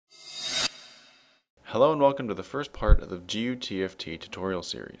Hello and welcome to the first part of the GU-TFT tutorial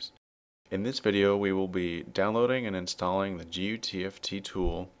series. In this video we will be downloading and installing the GU-TFT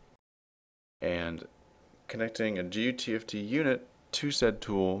tool and connecting a GU-TFT unit to said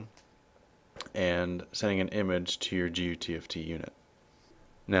tool and sending an image to your GU-TFT unit.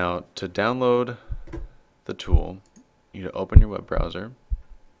 Now to download the tool, you need to open your web browser,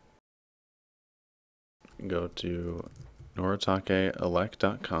 go to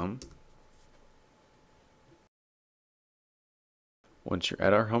noritakeelect.com. Once you're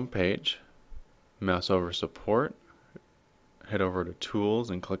at our home page, mouse over Support, head over to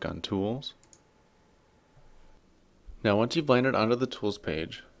Tools and click on Tools. Now once you've landed onto the Tools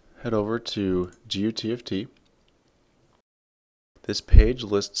page, head over to GU-TFT. This page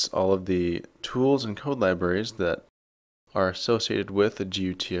lists all of the tools and code libraries that are associated with the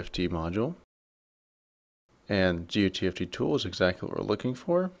GU-TFT module. And GU-TFT tool is exactly what we're looking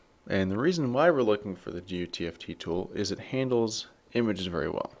for. And the reason why we're looking for the GU-TFT tool is it handles images very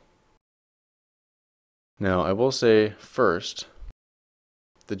well. Now I will say first,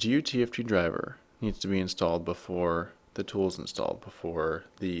 the GU-TFT driver needs to be installed before the tool is installed, before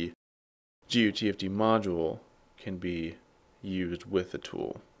the GU-TFT module can be used with the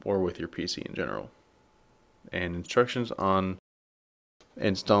tool or with your PC in general. And instructions on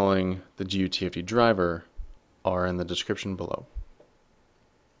installing the GU-TFT driver are in the description below.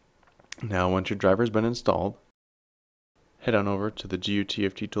 Now once your driver has been installed, head on over to the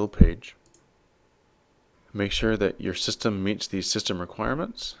GU-TFT tool page. Make sure that your system meets these system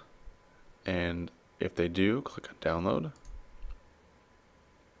requirements, and if they do, click on Download.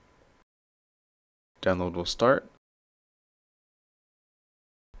 Download will start,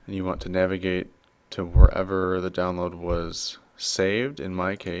 and you want to navigate to wherever the download was saved. In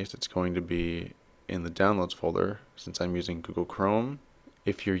my case, it's going to be in the Downloads folder since I'm using Google Chrome.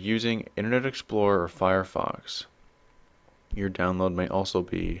 If you're using Internet Explorer or Firefox, your download may also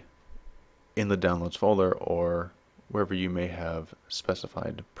be in the Downloads folder or wherever you may have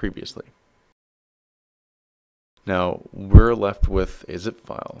specified previously. Now we're left with a zip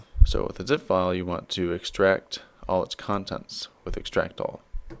file. So with a zip file you want to extract all its contents with extract all.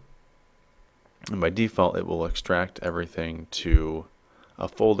 And by default it will extract everything to a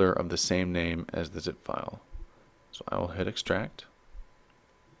folder of the same name as the zip file. So I will hit extract,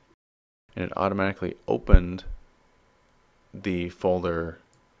 and it automatically opened the folder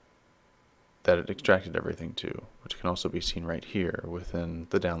that it extracted everything to, which can also be seen right here within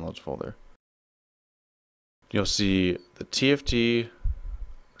the Downloads folder. You'll see the TFT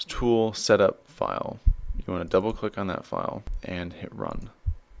tool setup file. You want to double click on that file and hit run.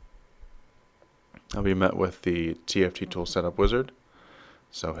 I'll be met with the TFT tool setup wizard.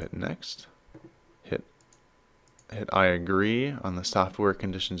 So hit next, hit I agree on the software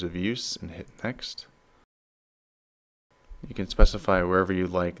conditions of use and hit next. You can specify wherever you'd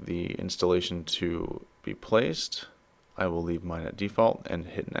like the installation to be placed. I will leave mine at default and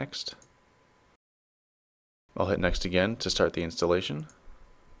hit next. I'll hit next again to start the installation.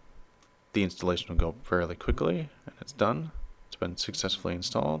 The installation will go fairly quickly, and it's done. It's been successfully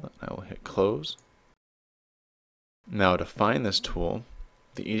installed. I will hit close. Now to find this tool,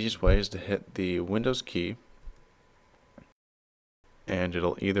 the easiest way is to hit the Windows key, and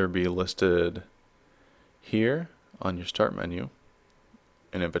it'll either be listed here on your start menu,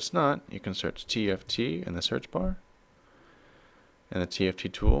 and if it's not, you can search TFT in the search bar, and the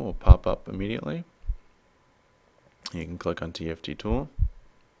TFT tool will pop up immediately. You can click on TFT tool,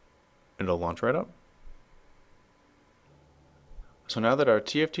 and it'll launch right up. So now that our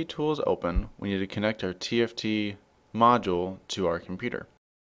TFT tool is open, we need to connect our TFT module to our computer.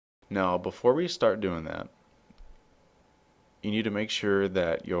 Now before we start doing that, you need to make sure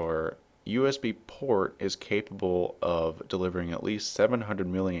that your USB port is capable of delivering at least 700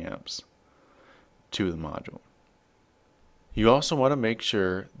 milliamps to the module. You also want to make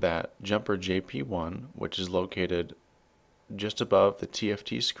sure that jumper JP1, which is located just above the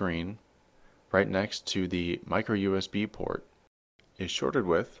TFT screen, right next to the micro USB port, is shorted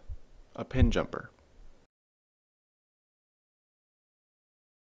with a pin jumper.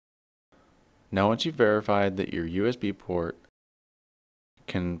 Now once you've verified that your USB port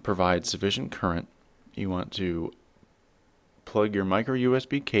can provide sufficient current, you want to plug your micro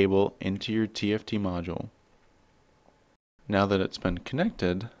USB cable into your TFT module. Now that it's been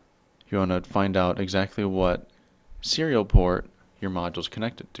connected, you want to find out exactly what serial port your module is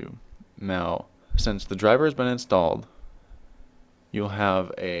connected to. Now, since the driver has been installed, you'll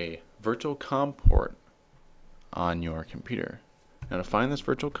have a virtual COM port on your computer. Now to find this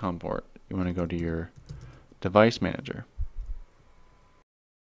virtual COM port, you want to go to your device manager.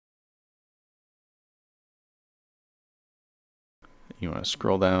 You want to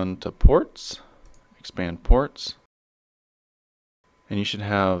scroll down to ports, expand ports, and you should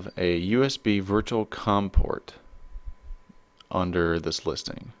have a USB virtual COM port under this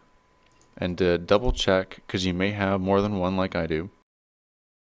listing. And to double check, because you may have more than one like I do,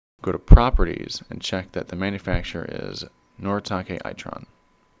 go to Properties and check that the manufacturer is Noritake Itron.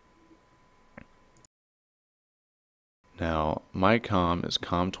 Now, my COM is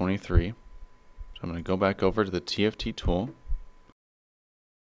COM23, so I'm going to go back over to the TFT tool,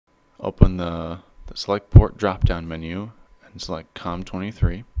 open the Select Port drop-down menu, and select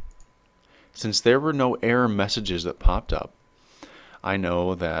COM23. Since there were no error messages that popped up, I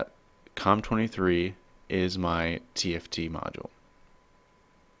know that COM23 is my TFT module.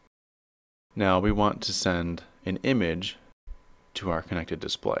 Now we want to send an image to our connected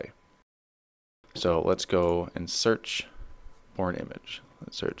display. So let's go and search for an image.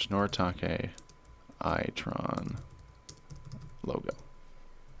 Let's search Noritake Itron logo.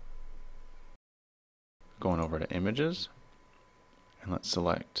 Going over to images, and let's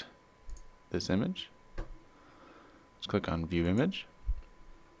select this image. Let's click on View Image.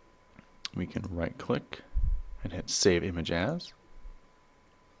 We can right click and hit Save Image As.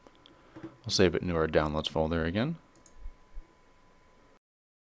 We'll save it into our Downloads folder again.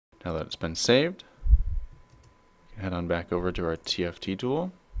 Now that it's been saved, we can head on back over to our TFT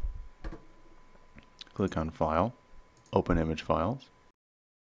tool. Click on File, Open Image Files.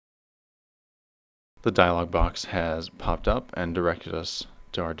 The dialog box has popped up and directed us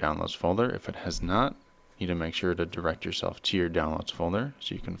to our Downloads folder. If it has not, you need to make sure to direct yourself to your Downloads folder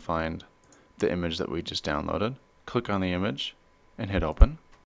so you can find the image that we just downloaded. Click on the image and hit Open.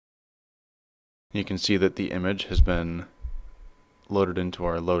 You can see that the image has been loaded into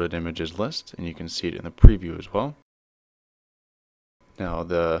our loaded images list, and you can see it in the preview as well. Now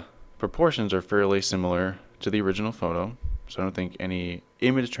the proportions are fairly similar to the original photo, so I don't think any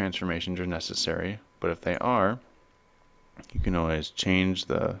image transformations are necessary, but if they are, you can always change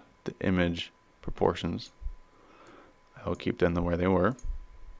the image proportions. I will keep them the way they were.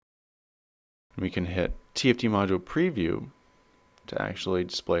 We can hit TFT module preview to actually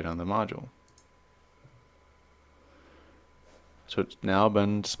display it on the module. So it's now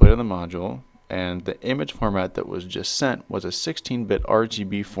been displayed on the module, and the image format that was just sent was a 16-bit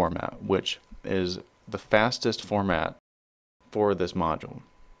RGB format, which is the fastest format for this module.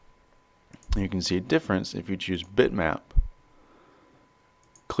 You can see a difference if you choose bitmap,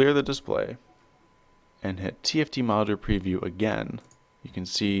 clear the display, and hit TFT module preview again. You can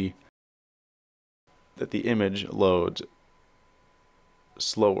see that the image loads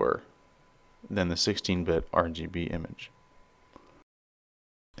slower than the 16-bit RGB image.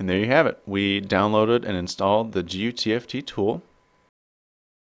 And there you have it. We downloaded and installed the GU-TFT tool.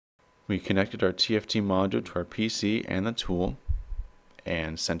 We connected our TFT module to our PC and the tool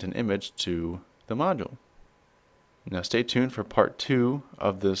and sent an image to the module. Now stay tuned for part 2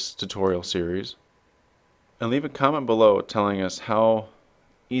 of this tutorial series, and leave a comment below telling us how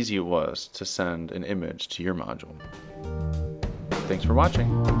easy it was to send an image to your module. Thanks for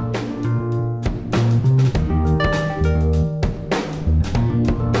watching.